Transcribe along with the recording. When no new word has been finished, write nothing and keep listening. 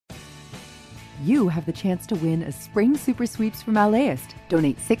you have the chance to win a spring super sweeps from LAist.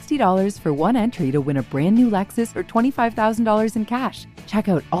 Donate $60 for one entry to win a brand new Lexus or $25,000 in cash. Check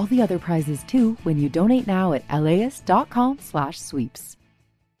out all the other prizes too when you donate now at LAist.com/sweeps.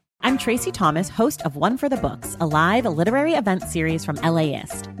 I'm Tracy Thomas, host of One for the Books, a live literary event series from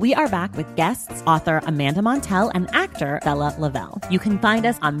LAist. We are back with guests, author Amanda Montell and actor Bella Lavelle. You can find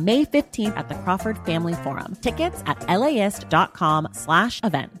us on May 15th at the Crawford Family Forum. Tickets at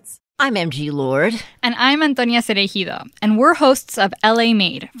LAist.com/events. I'm MG Lord. And I'm Antonia Cereijido, and we're hosts of LA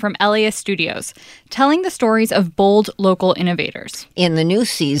Made from LAist Studios, telling the stories of bold local innovators. In the new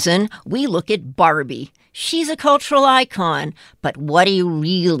season, we look at Barbie. She's a cultural icon, but what do you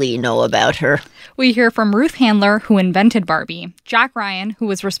really know about her? We hear from Ruth Handler, who invented Barbie, Jack Ryan, who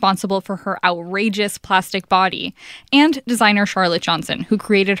was responsible for her outrageous plastic body, and designer Charlotte Johnson, who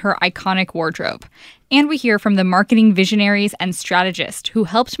created her iconic wardrobe. And we hear from the marketing visionaries and strategists who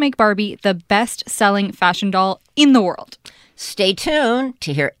helped make Barbie the best-selling fashion doll in the world. Stay tuned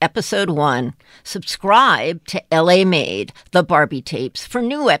to hear episode 1. Subscribe to LA Made, the Barbie tapes, for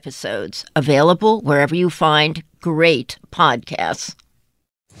new episodes, available wherever you find great podcasts.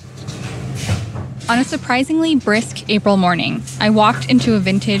 On a surprisingly brisk April morning, I walked into a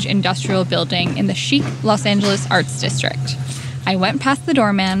vintage industrial building in the chic Los Angeles Arts District. I went past the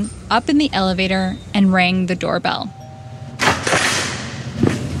doorman, up in the elevator, and rang the doorbell.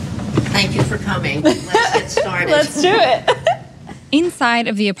 Thank you for coming. Let's get started. Let's do it. Inside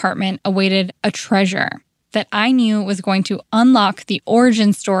of the apartment awaited a treasure that I knew was going to unlock the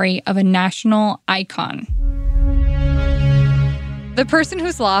origin story of a national icon. The person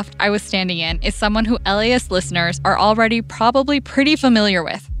whose loft I was standing in is someone who LAist listeners are already probably pretty familiar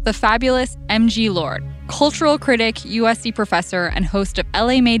with, the fabulous MG Lord, cultural critic, USC professor, and host of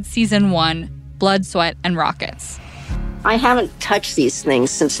LA Made Season 1, Blood, Sweat, and Rockets. I haven't touched these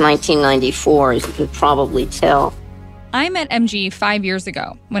things since 1994, as you can probably tell. I met MG 5 years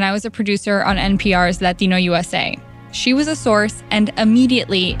ago when I was a producer on NPR's Latino USA. She was a source, and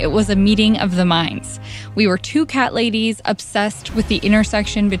immediately it was a meeting of the minds. We were two cat ladies obsessed with the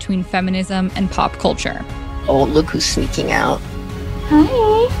intersection between feminism and pop culture. Oh, look who's sneaking out.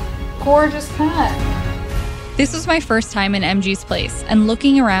 Hi. Gorgeous cat. This was my first time in MG's place, and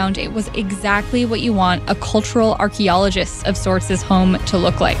looking around, it was exactly what you want a cultural archaeologist of sorts' home to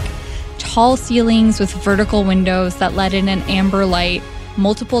look like. Tall ceilings with vertical windows that let in an amber light,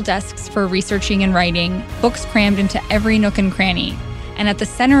 multiple desks for researching and writing, books crammed into every nook and cranny. And at the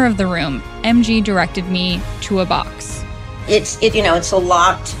center of the room, MG directed me to a box. It's a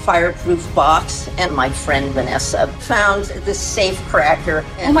locked, fireproof box, and my friend Vanessa found this safe cracker.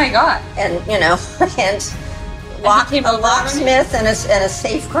 And, oh my God. And, and a locksmith and a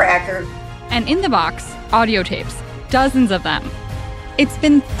safe cracker. And in the box, audio tapes, dozens of them. It's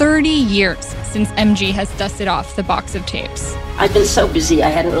been 30 years since MG has dusted off the box of tapes. I've been so busy, I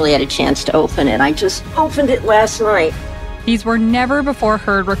hadn't really had a chance to open it. I just opened it last night. These were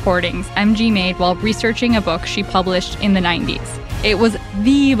never-before-heard recordings MG made while researching a book she published in the 90s. It was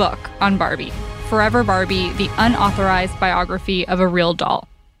the book on Barbie, Forever Barbie, the unauthorized biography of a real doll.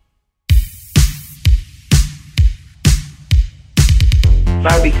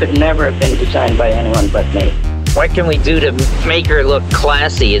 Barbie could never have been designed by anyone but me. What can we do to make her look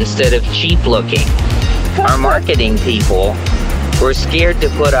classy instead of cheap looking? Our marketing people were scared to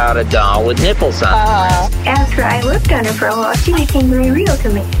put out a doll with nipples on her. After I worked on her for a while, she became very real to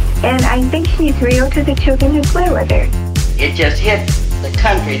me. And I think she's real to the children who play with her. It just hit the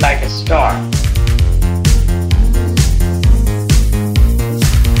country like a star.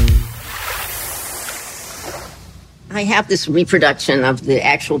 I have this reproduction of the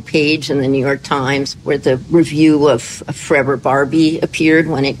actual page in the New York Times where the review of Forever Barbie appeared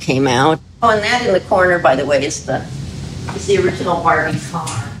when it came out. Oh, and that in the corner, by the way, is the original Barbie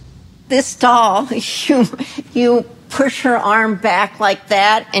car. This doll, you push her arm back like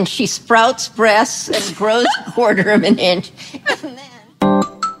that, and she sprouts breasts and grows a quarter of an inch.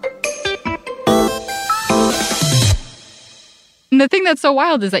 And the thing that's so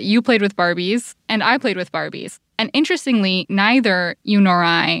wild is that you played with Barbies, and I played with Barbies. And interestingly, neither you nor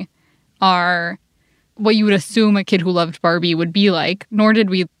I are what you would assume a kid who loved Barbie would be like, nor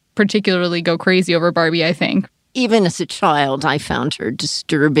did we particularly go crazy over Barbie, I think. Even as a child, I found her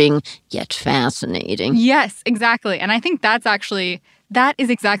disturbing yet fascinating. Yes, exactly. And I think that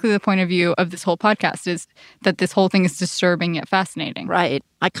is exactly the point of view of this whole podcast, is that this whole thing is disturbing yet fascinating. Right.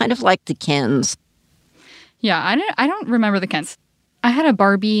 I kind of like the Kens. Yeah, I don't remember the Kens. I had a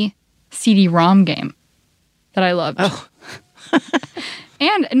Barbie CD-ROM game that I loved. Oh.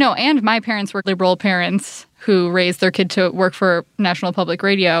 And my parents were liberal parents who raised their kid to work for National Public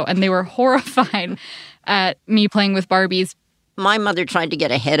Radio, and they were horrified at me playing with Barbies. My mother tried to get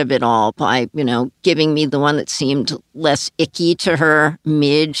ahead of it all by, giving me the one that seemed less icky to her,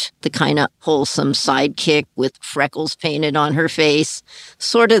 Midge, the kind of wholesome sidekick with freckles painted on her face,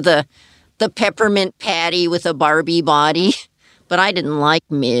 sort of the peppermint patty with a Barbie body. But I didn't like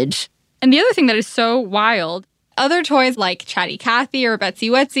Midge. And the other thing that is so wild, other toys like Chatty Cathy or Betsy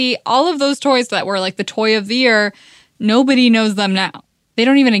Wetsy, all of those toys that were like the toy of the year, nobody knows them now. They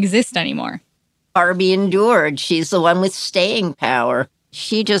don't even exist anymore. Barbie endured. She's the one with staying power.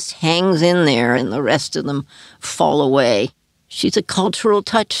 She just hangs in there and the rest of them fall away. She's a cultural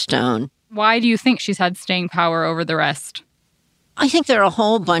touchstone. Why do you think she's had staying power over the rest? I think there are a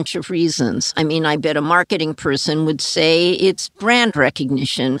whole bunch of reasons. I mean, I bet a marketing person would say it's brand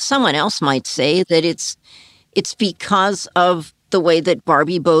recognition. Someone else might say that it's because of the way that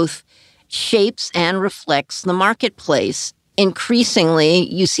Barbie both shapes and reflects the marketplace.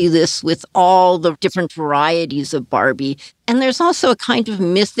 Increasingly, you see this with all the different varieties of Barbie. And there's also a kind of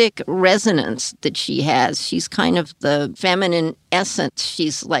mythic resonance that she has. She's kind of the feminine essence.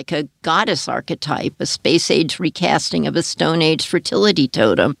 She's like a goddess archetype, a space-age recasting of a Stone Age fertility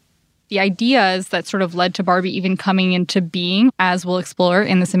totem. The ideas that sort of led to Barbie even coming into being, as we'll explore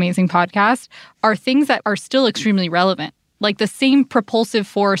in this amazing podcast, are things that are still extremely relevant. Like the same propulsive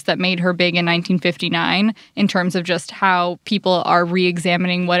force that made her big in 1959 in terms of just how people are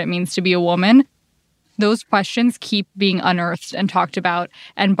re-examining what it means to be a woman. Those questions keep being unearthed and talked about,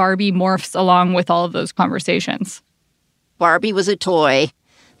 and Barbie morphs along with all of those conversations. Barbie was a toy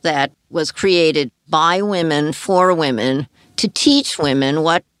that was created by women for women to teach women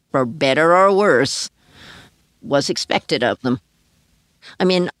what, for better or worse, was expected of them. I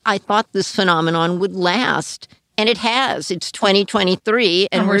mean, I thought this phenomenon would last. And it has. It's 2023,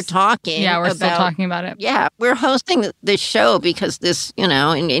 and we're talking Yeah, we're about, still talking about it. Yeah, we're hosting this show because this,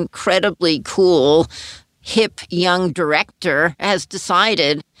 an incredibly cool, hip, young director has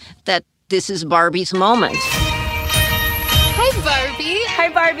decided that this is Barbie's moment. Hi, Barbie. Hi,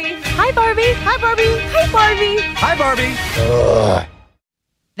 Barbie. Hi, Barbie. Hi, Barbie. Hi, Barbie. Hi, Barbie.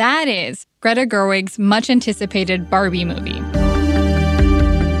 That is Greta Gerwig's much-anticipated Barbie movie.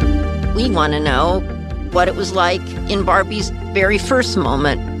 We want to know what it was like in Barbie's very first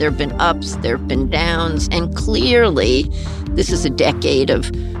moment. There have been ups, there have been downs, and clearly this is a decade of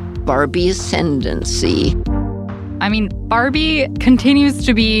Barbie ascendancy. I mean, Barbie continues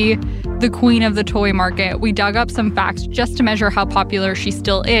to be the queen of the toy market. We dug up some facts just to measure how popular she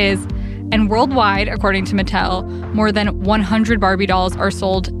still is. And worldwide, according to Mattel, more than 100 Barbie dolls are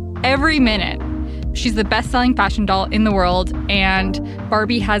sold every minute. She's the best-selling fashion doll in the world, and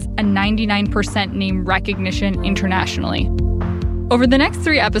Barbie has a 99% name recognition internationally. Over the next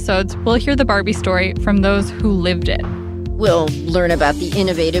 3 episodes, we'll hear the Barbie story from those who lived it. We'll learn about the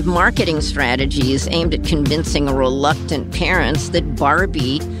innovative marketing strategies aimed at convincing reluctant parents that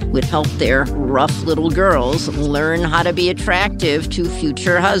Barbie would help their rough little girls learn how to be attractive to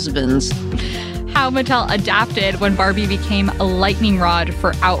future husbands. How Mattel adapted when Barbie became a lightning rod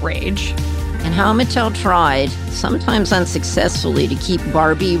for outrage. And how Mattel tried, sometimes unsuccessfully, to keep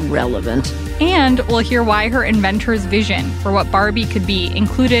Barbie relevant. And we'll hear why her inventor's vision for what Barbie could be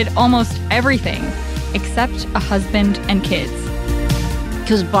included almost everything except a husband and kids.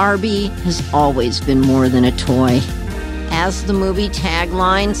 Because Barbie has always been more than a toy. As the movie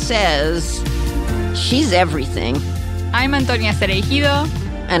tagline says, she's everything. I'm Antonia Cereijido.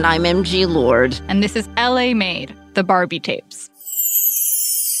 And I'm MG Lord. And this is LA Made, the Barbie tapes.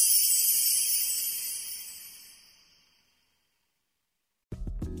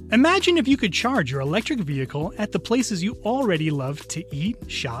 Imagine if you could charge your electric vehicle at the places you already love to eat,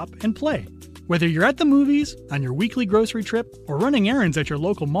 shop, and play. Whether you're at the movies, on your weekly grocery trip, or running errands at your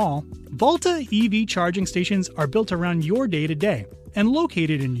local mall, Volta EV charging stations are built around your day-to-day and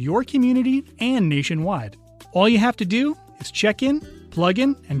located in your community and nationwide. All you have to do is check in, plug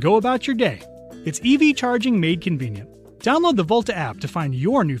in, and go about your day. It's EV charging made convenient. Download the Volta app to find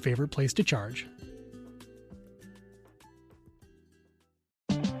your new favorite place to charge.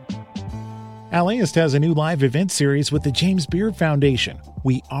 LAist has a new live event series with the James Beard Foundation.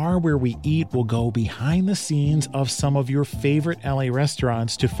 We Are Where We Eat will go behind the scenes of some of your favorite LA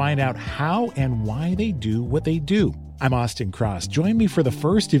restaurants to find out how and why they do what they do. I'm Austin Cross. Join me for the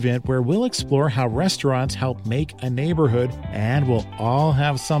first event where we'll explore how restaurants help make a neighborhood, and we'll all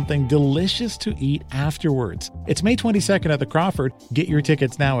have something delicious to eat afterwards. It's May 22nd at the Crawford. Get your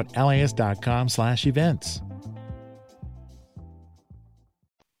tickets now at laist.com/events.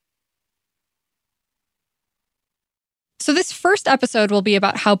 So this first episode will be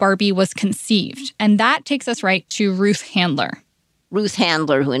about how Barbie was conceived, and that takes us right to Ruth Handler. Ruth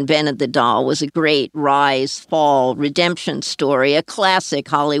Handler, who invented the doll, was a great rise, fall, redemption story, a classic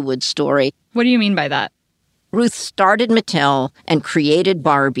Hollywood story. What do you mean by that? Ruth started Mattel and created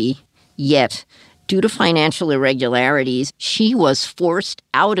Barbie, yet, due to financial irregularities, she was forced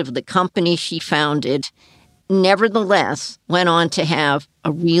out of the company she founded. Nevertheless, went on to have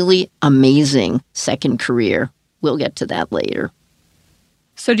a really amazing second career. We'll get to that later.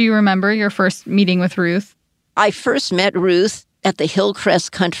 So do you remember your first meeting with Ruth? I first met Ruth at the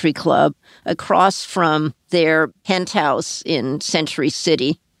Hillcrest Country Club across from their penthouse in Century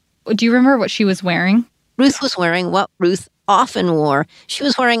City. Do you remember what she was wearing? Ruth was wearing what Ruth often wore. She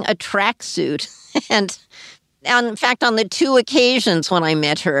was wearing a tracksuit. And in fact, on the two occasions when I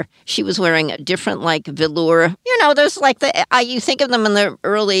met her, she was wearing a different, velour. There's you think of them in the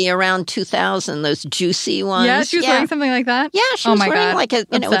early, around 2000, those juicy ones. Yeah, she was wearing something like that? Yeah, she was wearing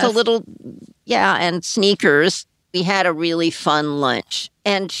with a little, and sneakers. We had a really fun lunch,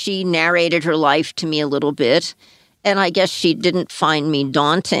 and she narrated her life to me a little bit. And I guess she didn't find me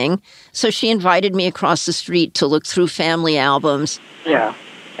daunting, so she invited me across the street to look through family albums. Yeah.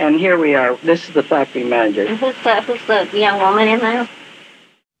 And here we are. This is the factory manager. And who's the young woman in there?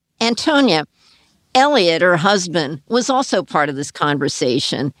 Antonia. Elliot, her husband, was also part of this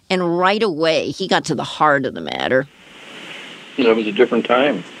conversation. And right away, he got to the heart of the matter. That was a different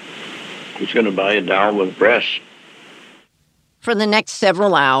time. Who's going to buy a doll with breasts? For the next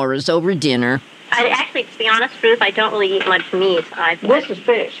several hours over dinner. To be honest, Ruth, I don't really eat much meat. This is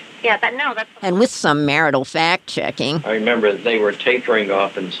fish. Yeah, but no, that's... And with some marital fact-checking. I remember they were tapering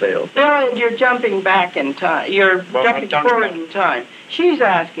off in sales. No, you're jumping back in time. You're jumping forward in time. She's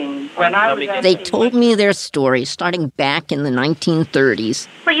asking, when I was asking... They told me their story, starting back in the 1930s.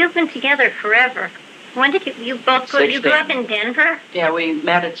 Well, you've been together forever. When did you both go... 16. You grew up in Denver? Yeah, we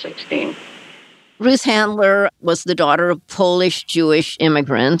met at 16. Ruth Handler was the daughter of Polish-Jewish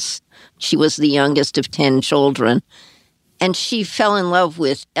immigrants. She was the youngest of 10 children. And she fell in love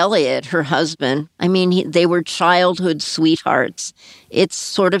with Elliot, her husband. I mean, they were childhood sweethearts. It's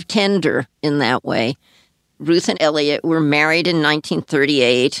sort of tender in that way. Ruth and Elliot were married in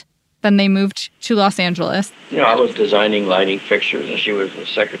 1938. Then they moved to Los Angeles. I was designing lighting fixtures, and she was the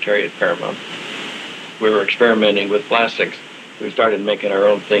secretary at Paramount. We were experimenting with plastics. We started making our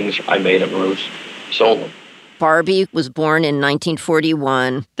own things. I made them, Ruth sold them. Barbie was born in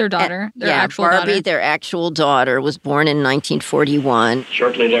 1941. Their daughter? Their actual Barbie, daughter? Their actual daughter, was born in 1941.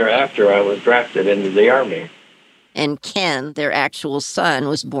 Shortly thereafter, I was drafted into the Army. And Ken, their actual son,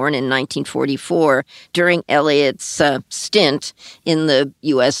 was born in 1944 during Elliot's stint in the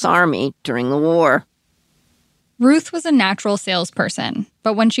U.S. Army during the war. Ruth was a natural salesperson,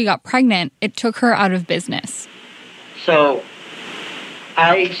 but when she got pregnant, it took her out of business. So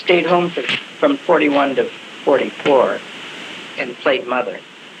I stayed home from 41 to 44 and played mother.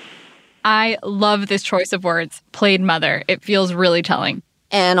 I love this choice of words, played mother. It feels really telling.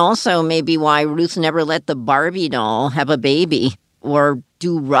 And also maybe why Ruth never let the Barbie doll have a baby or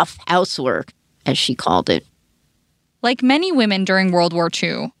do rough housework, as she called it. Like many women during World War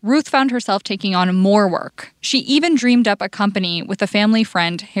II, Ruth found herself taking on more work. She even dreamed up a company with a family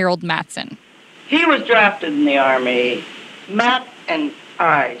friend, Harold Matson. He was drafted in the Army. Matt and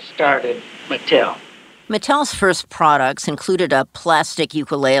I started Mattel. Mattel's first products included a plastic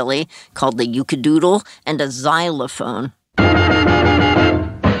ukulele called the Ukadoodle and a xylophone.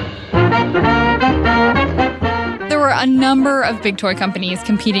 There were a number of big toy companies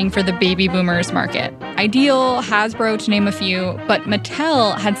competing for the baby boomers market. Ideal, Hasbro, to name a few, but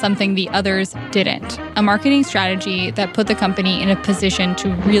Mattel had something the others didn't. A marketing strategy that put the company in a position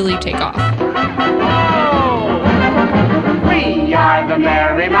to really take off. We are the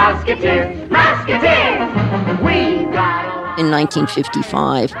Merry Musketeers, Musketeers! We got In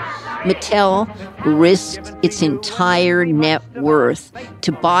 1955, Mattel risked its entire net worth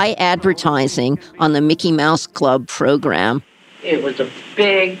to buy advertising on the Mickey Mouse Club program. It was a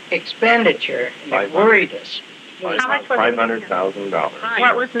big expenditure. It worried us. How much was $500,000.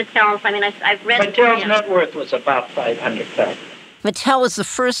 What was Mattel's? I mean, I've read... Mattel's net worth was about $500,000. Mattel was the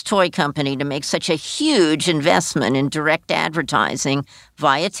first toy company to make such a huge investment in direct advertising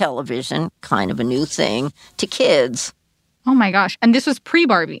via television, kind of a new thing, to kids. Oh my gosh. And this was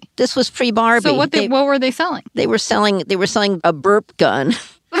pre-Barbie. This was pre-Barbie. So what were they selling? They were selling a burp gun.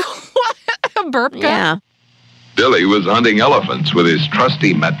 What? A burp gun? Yeah. Billy was hunting elephants with his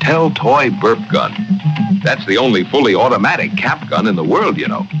trusty Mattel toy burp gun. That's the only fully automatic cap gun in the world, you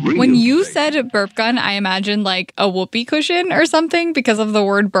know. When you said burp gun, I imagined like a whoopee cushion or something because of the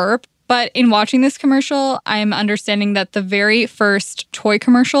word burp. But in watching this commercial, I'm understanding that the very first toy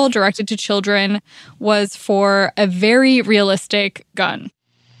commercial directed to children was for a very realistic gun.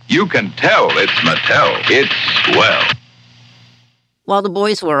 You can tell it's Mattel. It's swell. While the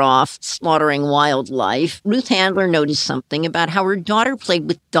boys were off slaughtering wildlife, Ruth Handler noticed something about how her daughter played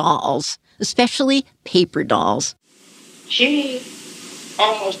with dolls, especially paper dolls. She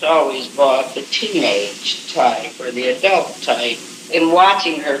almost always bought the teenage type or the adult type. In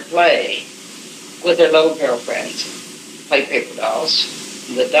watching her play with her little girlfriends, play paper dolls,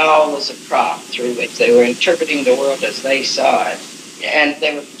 the doll was a prop through which they were interpreting the world as they saw it, and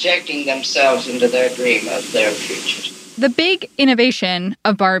they were projecting themselves into their dream of their futures. The big innovation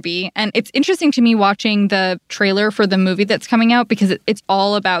of Barbie, and it's interesting to me watching the trailer for the movie that's coming out because it's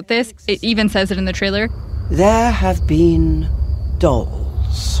all about this. It even says it in the trailer. There have been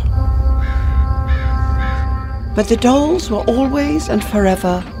dolls. But the dolls were always and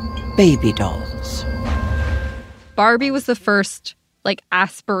forever baby dolls. Barbie was the first,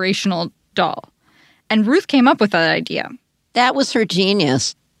 aspirational doll. And Ruth came up with that idea. That was her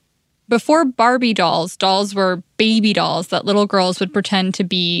genius. Before Barbie dolls, dolls were baby dolls that little girls would pretend to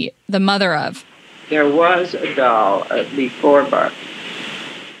be the mother of. There was a doll before Barbie.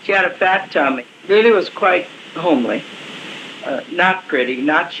 She had a fat tummy. Really was quite homely. Not pretty,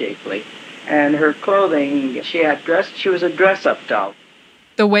 not shapely. And her clothing, she was a dress-up doll.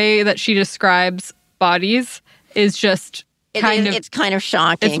 The way that she describes bodies is just it's kind of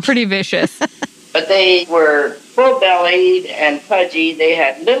shocking. It's pretty vicious. But they were full-bellied and pudgy. They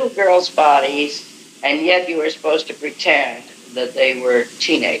had little girls' bodies, and yet you were supposed to pretend that they were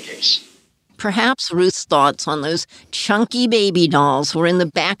teenagers. Perhaps Ruth's thoughts on those chunky baby dolls were in the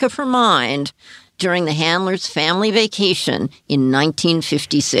back of her mind during the Handlers' family vacation in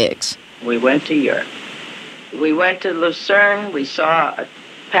 1956. We went to Europe. We went to Lucerne. We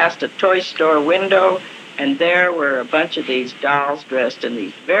past a toy store window, and there were a bunch of these dolls dressed in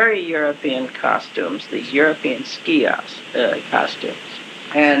these very European costumes, these European ski costumes.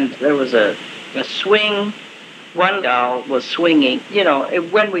 And there was a swing. One doll was swinging.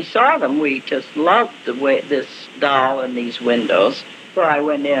 When we saw them, we just loved the way this doll in these windows. So I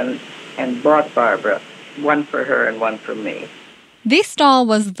went in and bought Barbara, one for her and one for me. This doll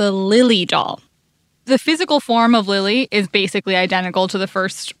was the Lily doll. The physical form of Lily is basically identical to the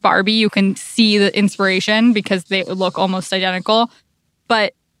first Barbie. You can see the inspiration because they look almost identical.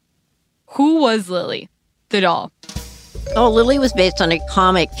 But who was Lily, the doll? Oh, Lily was based on a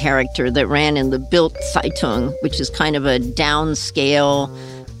comic character that ran in the Bild Zeitung, which is kind of a downscale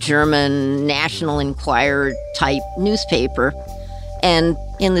German National Enquirer type newspaper. And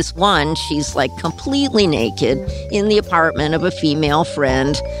in this one, she's completely naked in the apartment of a female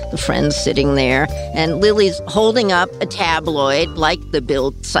friend. The friend's sitting there, and Lily's holding up a tabloid like the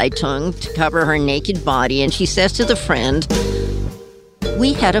Bild Zeitung to cover her naked body. And she says to the friend,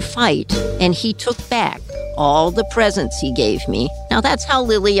 "We had a fight, and he took back all the presents he gave me." Now, that's how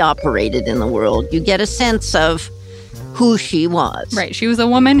Lily operated in the world. You get a sense of who she was. Right. She was a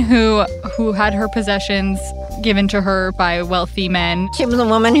woman who had her possessions given to her by wealthy men. She was a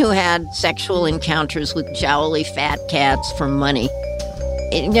woman who had sexual encounters with jowly fat cats for money.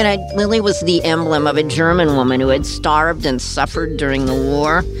 Lily was the emblem of a German woman who had starved and suffered during the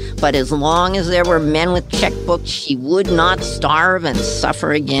war, but as long as there were men with checkbooks, she would not starve and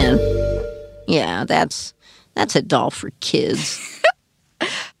suffer again. Yeah, that's a doll for kids.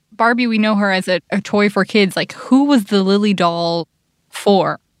 Barbie, we know her as a toy for kids. Who was the Lily doll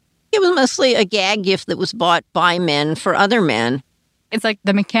for? It was mostly a gag gift that was bought by men for other men. It's like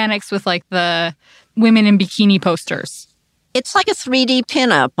the mechanics with the women in bikini posters. It's like a 3D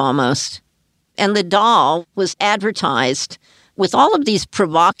pinup almost. And the doll was advertised with all of these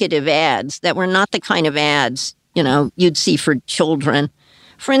provocative ads that were not the kind of ads, you'd see for children.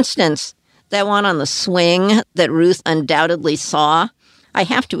 For instance, that one on the swing that Ruth undoubtedly saw, I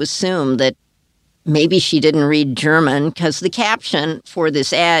have to assume that maybe she didn't read German, because the caption for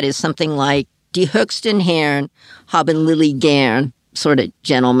this ad is something like, "Die höchsten Herren haben Lily gern," sort of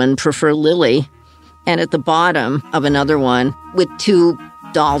gentlemen prefer Lily. And at the bottom of another one, with two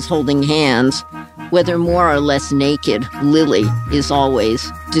dolls holding hands, whether more or less naked, Lily is always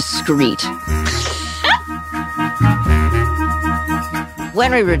discreet.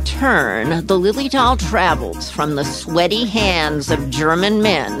 When we return, the Lily doll travels from the sweaty hands of German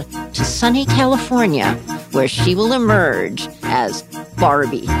men to sunny California, where she will emerge as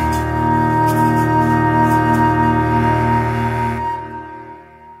Barbie.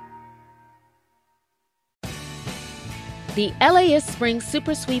 The LAist Spring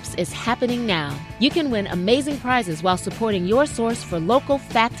Super Sweeps is happening now. You can win amazing prizes while supporting your source for local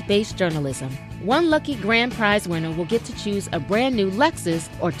fact-based journalism. One lucky grand prize winner will get to choose a brand new Lexus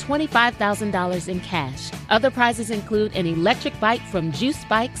or $25,000 in cash. Other prizes include an electric bike from Juice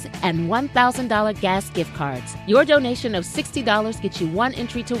Bikes and $1,000 gas gift cards. Your donation of $60 gets you one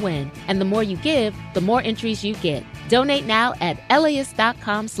entry to win, and the more you give, the more entries you get. Donate now at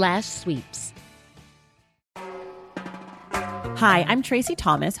LAist.com/sweeps. Hi, I'm Tracy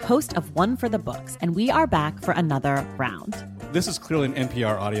Thomas, host of One for the Books, and we are back for another round. This is clearly an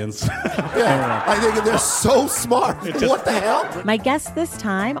NPR audience. Yeah, I think they're so smart. What the hell? My guests this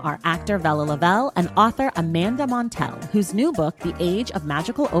time are actor Bella Lavelle and author Amanda Montell, whose new book, The Age of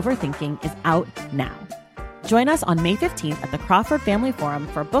Magical Overthinking, is out now. Join us on May 15th at the Crawford Family Forum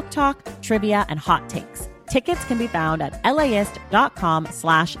for book talk, trivia, and hot takes. Tickets can be found at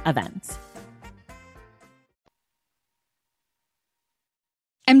laist.com/events.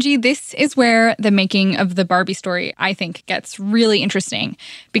 MG, this is where the making of the Barbie story, I think, gets really interesting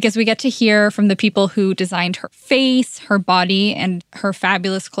because we get to hear from the people who designed her face, her body, and her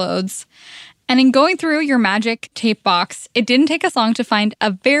fabulous clothes. And in going through your magic tape box, it didn't take us long to find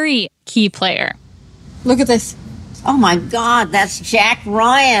a very key player. Look at this. Oh, my God, that's Jack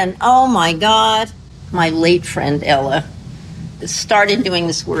Ryan. Oh, my God. My late friend, Ella, started doing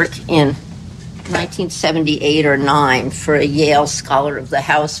this work in 1978 or 9 for a Yale Scholar of the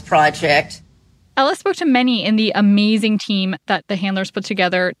House project. Ella spoke to many in the amazing team that the handlers put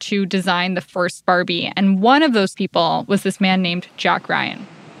together to design the first Barbie, and one of those people was this man named Jack Ryan.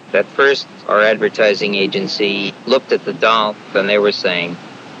 At first, our advertising agency looked at the doll, and they were saying,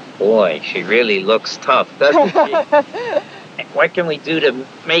 boy, she really looks tough, doesn't she? What can we do to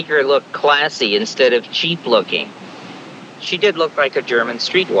make her look classy instead of cheap looking? She did look like a German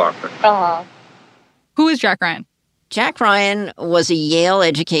streetwalker. Uh-huh. Who is Jack Ryan? Jack Ryan was a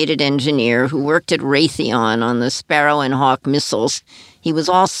Yale-educated engineer who worked at Raytheon on the Sparrow and Hawk missiles. He was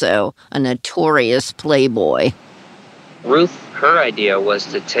also a notorious playboy. Ruth, her idea was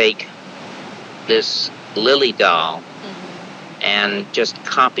to take this Lily doll and just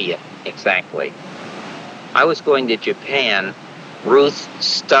copy it exactly. I was going to Japan. Ruth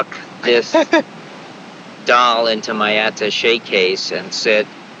stuck this doll into my attaché case and said,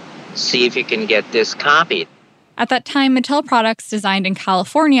 see if you can get this copied. At that time, Mattel products designed in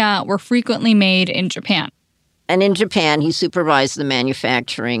California were frequently made in Japan. And in Japan, he supervised the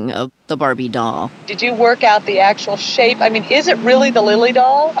manufacturing of the Barbie doll. Did you work out the actual shape? I mean, is it really the Lily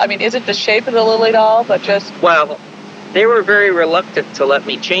doll? I mean, is it the shape of the Lily doll, but just... Well, they were very reluctant to let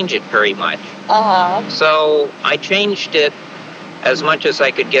me change it very much. Uh-huh. So I changed it as much as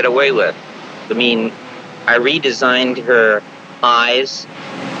I could get away with. I mean, I redesigned her eyes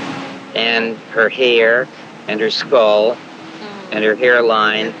and her hair and her skull and her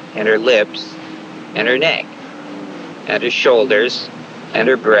hairline and her lips and her neck and her shoulders and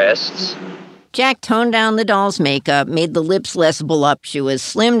her breasts. Jack toned down the doll's makeup, made the lips less voluptuous,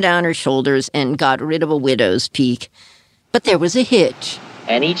 slimmed down her shoulders, and got rid of a widow's peak. But there was a hitch.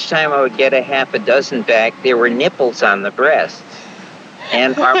 And each time I would get a half a dozen back, there were nipples on the breasts.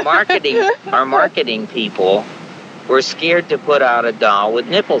 And our marketing people were scared to put out a doll with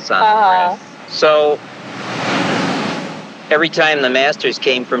nipples on the breasts. So every time the masters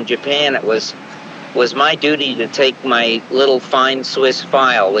came from Japan, it was my duty to take my little fine Swiss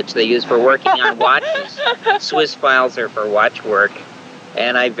file, which they use for working on watches. Swiss files are for watch work.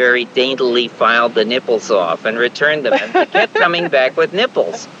 And I very daintily filed the nipples off and returned them. And they kept coming back with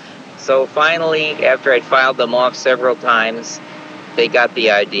nipples. So finally, after I'd filed them off several times, they got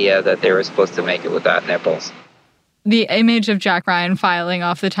the idea that they were supposed to make it without nipples. The image of Jack Ryan filing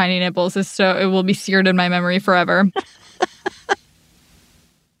off the tiny nipples it will be seared in my memory forever.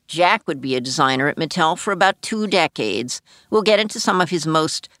 Jack would be a designer at Mattel for about 2 decades. We'll get into some of his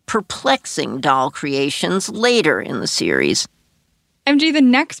most perplexing doll creations later in the series. MG, the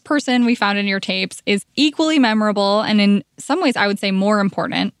next person we found in your tapes is equally memorable and in some ways I would say more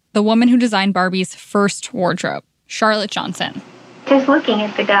important, the woman who designed Barbie's first wardrobe, Charlotte Johnson. Just looking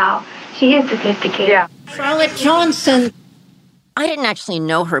at the doll, she is sophisticated. Yeah. Charlotte Johnson. I didn't actually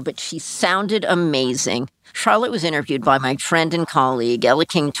know her, but she sounded amazing. Charlotte was interviewed by my friend and colleague, Ella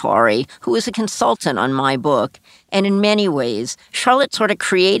King-Torrey, who was a consultant on my book. And in many ways, Charlotte sort of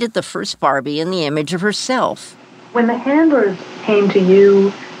created the first Barbie in the image of herself. When the handlers came to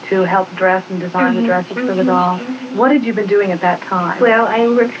you to help dress and design the dresses for the doll, what had you been doing at that time? Well, I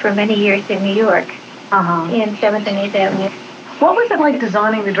worked for many years in New York, in 7th and 8th Avenue. What was it like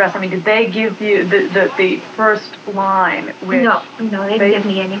designing the dress? I mean, did they give you the first line? Which No, they didn't give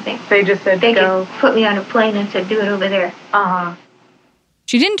me anything. They just said They go. just put me on a plane and said, do it over there. Uh-huh.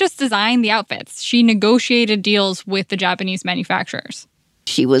 She didn't just design the outfits. She negotiated deals with the Japanese manufacturers.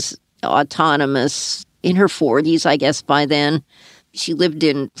 She was autonomous in her 40s, I guess, by then. She lived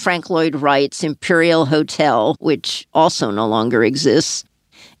in Frank Lloyd Wright's Imperial Hotel, which also no longer exists,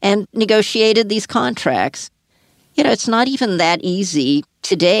 and negotiated these contracts. You know, it's not even that easy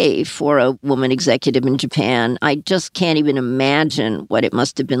today for a woman executive in Japan. I just can't even imagine what it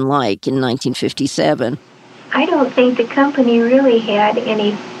must have been like in 1957. I don't think the company really had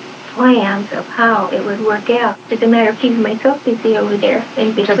any plans of how it would work out. It's a matter of keeping myself busy over there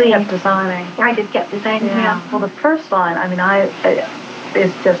in between. Just kept designing. I just kept designing, yeah. Well, the first line, I mean,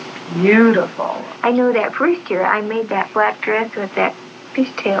 is just beautiful. I know that first year I made that black dress with that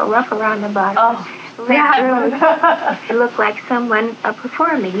fishtail ruff around the bottom. Oh, yeah. It looked like someone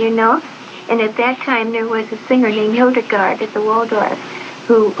performing, you know. And at that time there was a singer named Hildegard at the Waldorf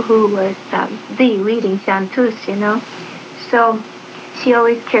who was the leading chanteuse, you know. So she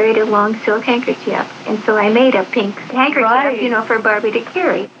always carried a long silk handkerchief. And so I made a pink handkerchief, you know, for Barbie to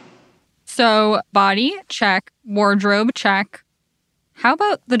carry. So body, check. Wardrobe, check. How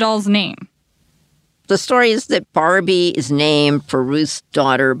about the doll's name? The story is that Barbie is named for Ruth's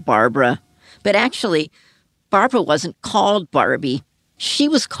daughter, Barbara. But actually, Barbara wasn't called Barbie. She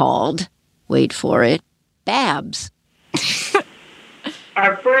was called, wait for it, Babs.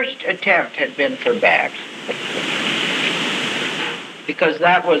 Our first attempt had been for Babs, because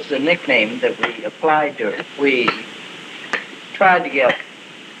that was the nickname that we applied to her. We tried to get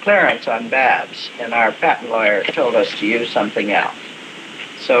clearance on Babs, and our patent lawyer told us to use something else.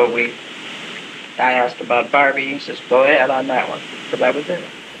 So I asked about Barbie, he says, go ahead on that one. So that was it.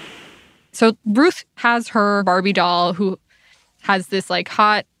 So Ruth has her Barbie doll who has this like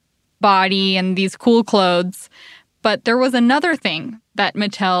hot body and these cool clothes. But there was another thing that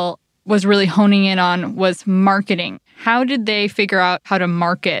Mattel was really honing in on was marketing. How did they figure out how to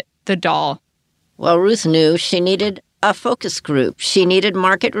market the doll? Well, Ruth knew she needed a focus group. She needed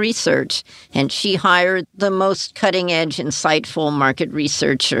market research, and she hired the most cutting-edge, insightful market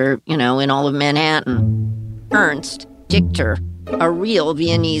researcher, you know, in all of Manhattan, Ernst Dichter, a real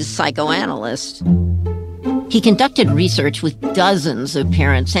Viennese psychoanalyst. He conducted research with dozens of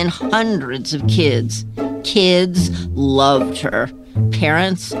parents and hundreds of kids. Kids loved her.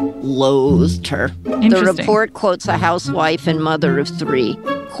 Parents loathed her. The report quotes a housewife and mother of 3.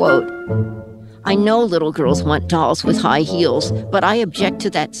 Quote, I know little girls want dolls with high heels, but I object to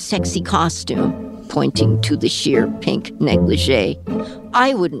that sexy costume, pointing to the sheer pink negligee.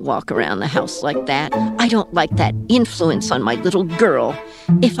 I wouldn't walk around the house like that. I don't like that influence on my little girl.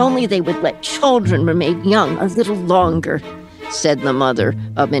 If only they would let children remain young a little longer, said the mother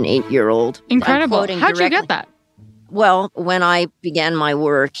of an 8-year-old. Incredible. How'd you get that? Well, when I began my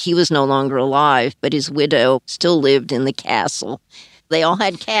work, he was no longer alive, but his widow still lived in the castle. They all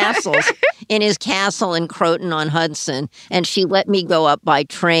had castles in his castle in Croton-on-Hudson, and she let me go up by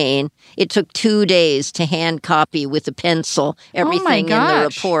train. It took 2 days to hand copy with a pencil everything in the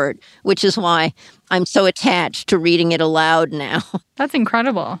report, which is why I'm so attached to reading it aloud now. That's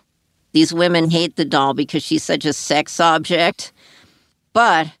incredible. These women hate the doll because she's such a sex object.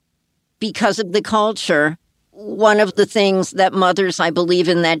 But because of the culture, one of the things that mothers, I believe,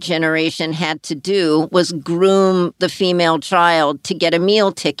 in that generation had to do was groom the female child to get a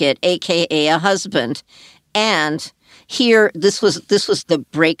meal ticket, a.k.a. a husband. And here, this was the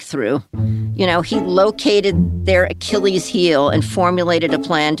breakthrough. You know, he located their Achilles heel and formulated a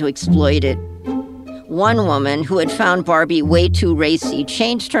plan to exploit it. One woman who had found Barbie way too racy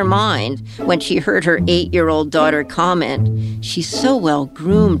changed her mind when she heard her 8-year-old daughter comment, "She's so well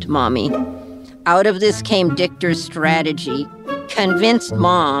groomed, Mommy." Out of this came Dichter's strategy. Convinced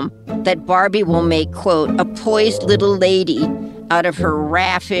Mom that Barbie will make, quote, a poised little lady out of her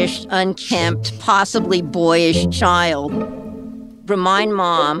raffish, unkempt, possibly boyish child. Remind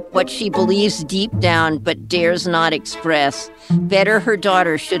Mom what she believes deep down but dares not express. Better her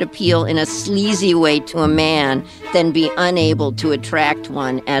daughter should appeal in a sleazy way to a man than be unable to attract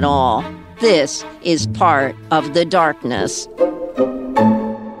one at all. This is part of the darkness.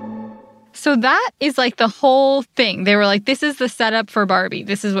 So that is like the whole thing. They were like, this is the setup for Barbie.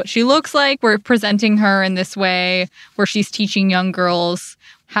 This is what she looks like. We're presenting her in this way where she's teaching young girls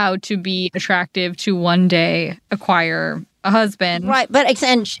how to be attractive to one day acquire a husband. Right, but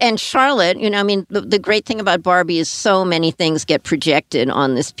and Charlotte, the great thing about Barbie is so many things get projected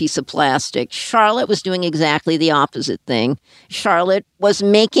on this piece of plastic. Charlotte was doing exactly the opposite thing. Charlotte was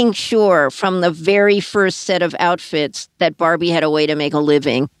making sure from the very first set of outfits that Barbie had a way to make a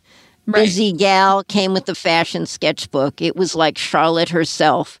living. Right. Busy gal came with the fashion sketchbook. It was like Charlotte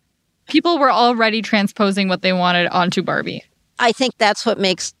herself. People were already transposing what they wanted onto Barbie. I think that's what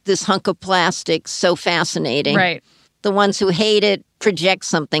makes this hunk of plastic so fascinating. Right. The ones who hate it project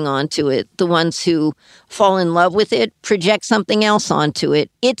something onto it. The ones who fall in love with it project something else onto it.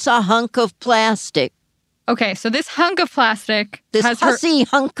 It's a hunk of plastic. Okay, so this hunk of plastic... This hussy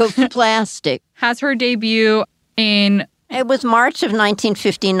hunk of plastic. Has her debut in... It was March of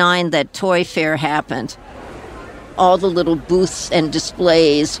 1959 that Toy Fair happened. All the little booths and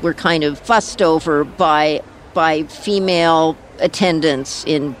displays were kind of fussed over by female attendants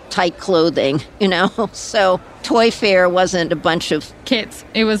in tight clothing, So Toy Fair wasn't a bunch of kids.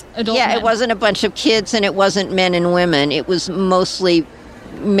 It was adult men. It wasn't a bunch of kids, and it wasn't men and women. It was mostly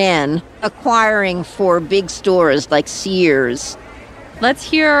men acquiring for big stores like Sears. Let's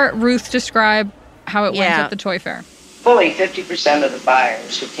hear Ruth describe how it went at the Toy Fair. Fully 50% of the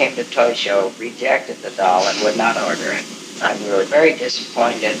buyers who came to Toy Show rejected the doll and would not order it. I'm really very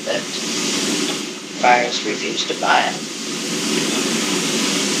disappointed that buyers refused to buy it.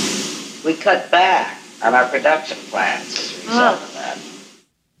 We cut back on our production plans as a result of that.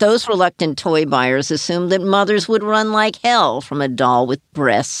 Those reluctant toy buyers assumed that mothers would run like hell from a doll with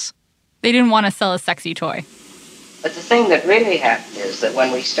breasts. They didn't want to sell a sexy toy. But the thing that really happened is that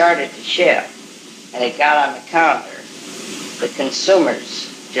when we started to ship and it got on the counter, the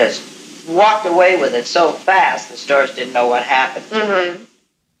consumers just walked away with it so fast the stores didn't know what happened. Mm-hmm.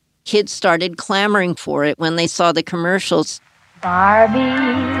 Kids started clamoring for it when they saw the commercials. Barbie,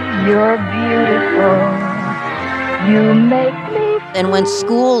 you're beautiful. You make me... And when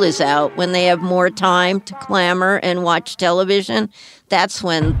school is out, when they have more time to clamor and watch television, that's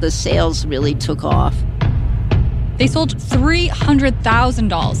when the sales really took off. They sold 300,000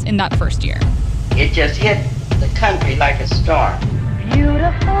 dolls in that first year. It just hit the country like a storm.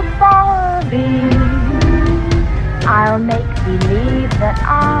 Beautiful Barbie, I'll make believe that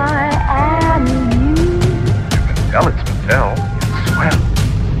I am you. Mattel, it's Mattel. It's swell.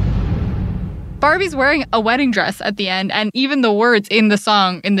 Barbie's wearing a wedding dress at the end, and even the words in the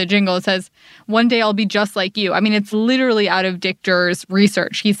song, in the jingle, it says, "One day I'll be just like you." I mean, it's literally out of Dick Durr's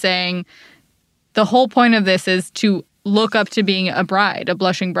research. He's saying the whole point of this is to look up to being a bride, a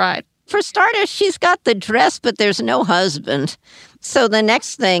blushing bride. For starters, she's got the dress, but there's no husband. So the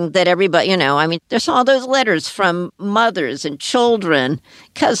next thing that everybody, there's all those letters from mothers and children,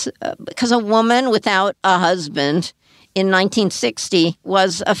 because a woman without a husband in 1960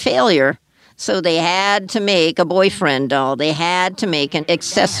 was a failure. So they had to make a boyfriend doll. They had to make an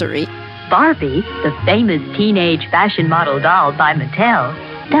accessory. Barbie, the famous teenage fashion model doll by Mattel,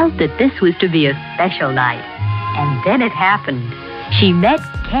 felt that this was to be a special night. And then it happened. She met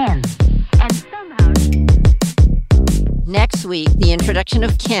Ken. And somehow... Next week, the introduction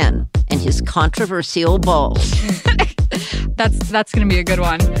of Ken and his controversial balls. That's going to be a good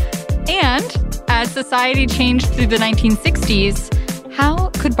one. And as society changed through the 1960s, how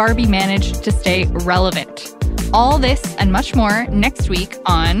could Barbie manage to stay relevant? All this and much more next week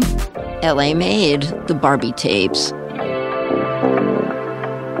on LA Made, the Barbie tapes.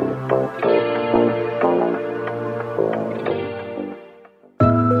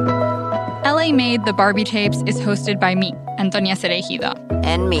 LA Made, the Barbie tapes is hosted by me, Antonia Cereijido.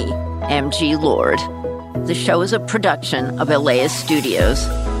 And me, MG Lord. The show is a production of LAist Studios.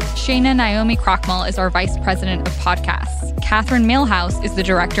 Shayna Naomi Krochmal is our Vice President of Podcasts. Catherine Millhouse is the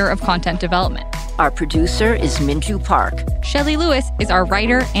Director of Content Development. Our producer is Minju Park. Shelley Lewis is our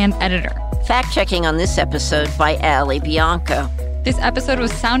writer and editor. Fact-checking on this episode by Ali Bianco. This episode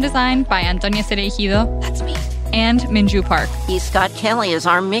was sound designed by Antonia Cereijido. That's me. And Minju Park. E. Scott Kelly is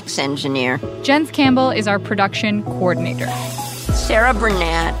our mix engineer. Jens Campbell is our production coordinator. Sarah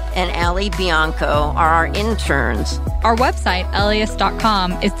Burnett and Ali Bianco are our interns. Our website,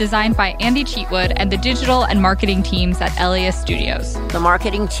 LAist.com, is designed by Andy Cheatwood and the digital and marketing teams at LAist Studios. The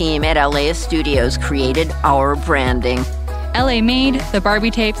marketing team at LAist Studios created our branding. LA Made, the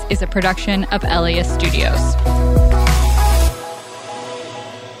Barbie tapes, is a production of LAist Studios.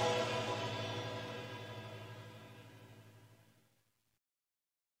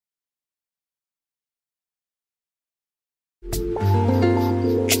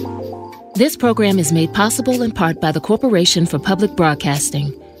 This program is made possible in part by the Corporation for Public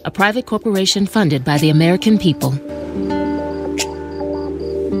Broadcasting, a private corporation funded by the American people.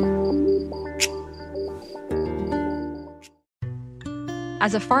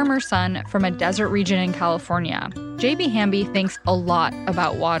 As a farmer's son from a desert region in California, J.B. Hamby thinks a lot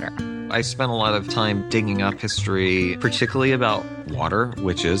about water. I spent a lot of time digging up history, particularly about water,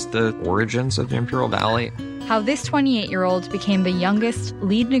 which is the origins of the Imperial Valley. How this 28-year-old became the youngest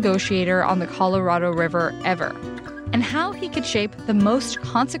lead negotiator on the Colorado River ever. And how he could shape the most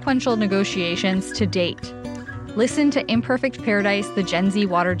consequential negotiations to date. Listen to Imperfect Paradise, the Gen Z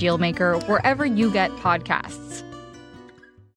Water Dealmaker, wherever you get podcasts.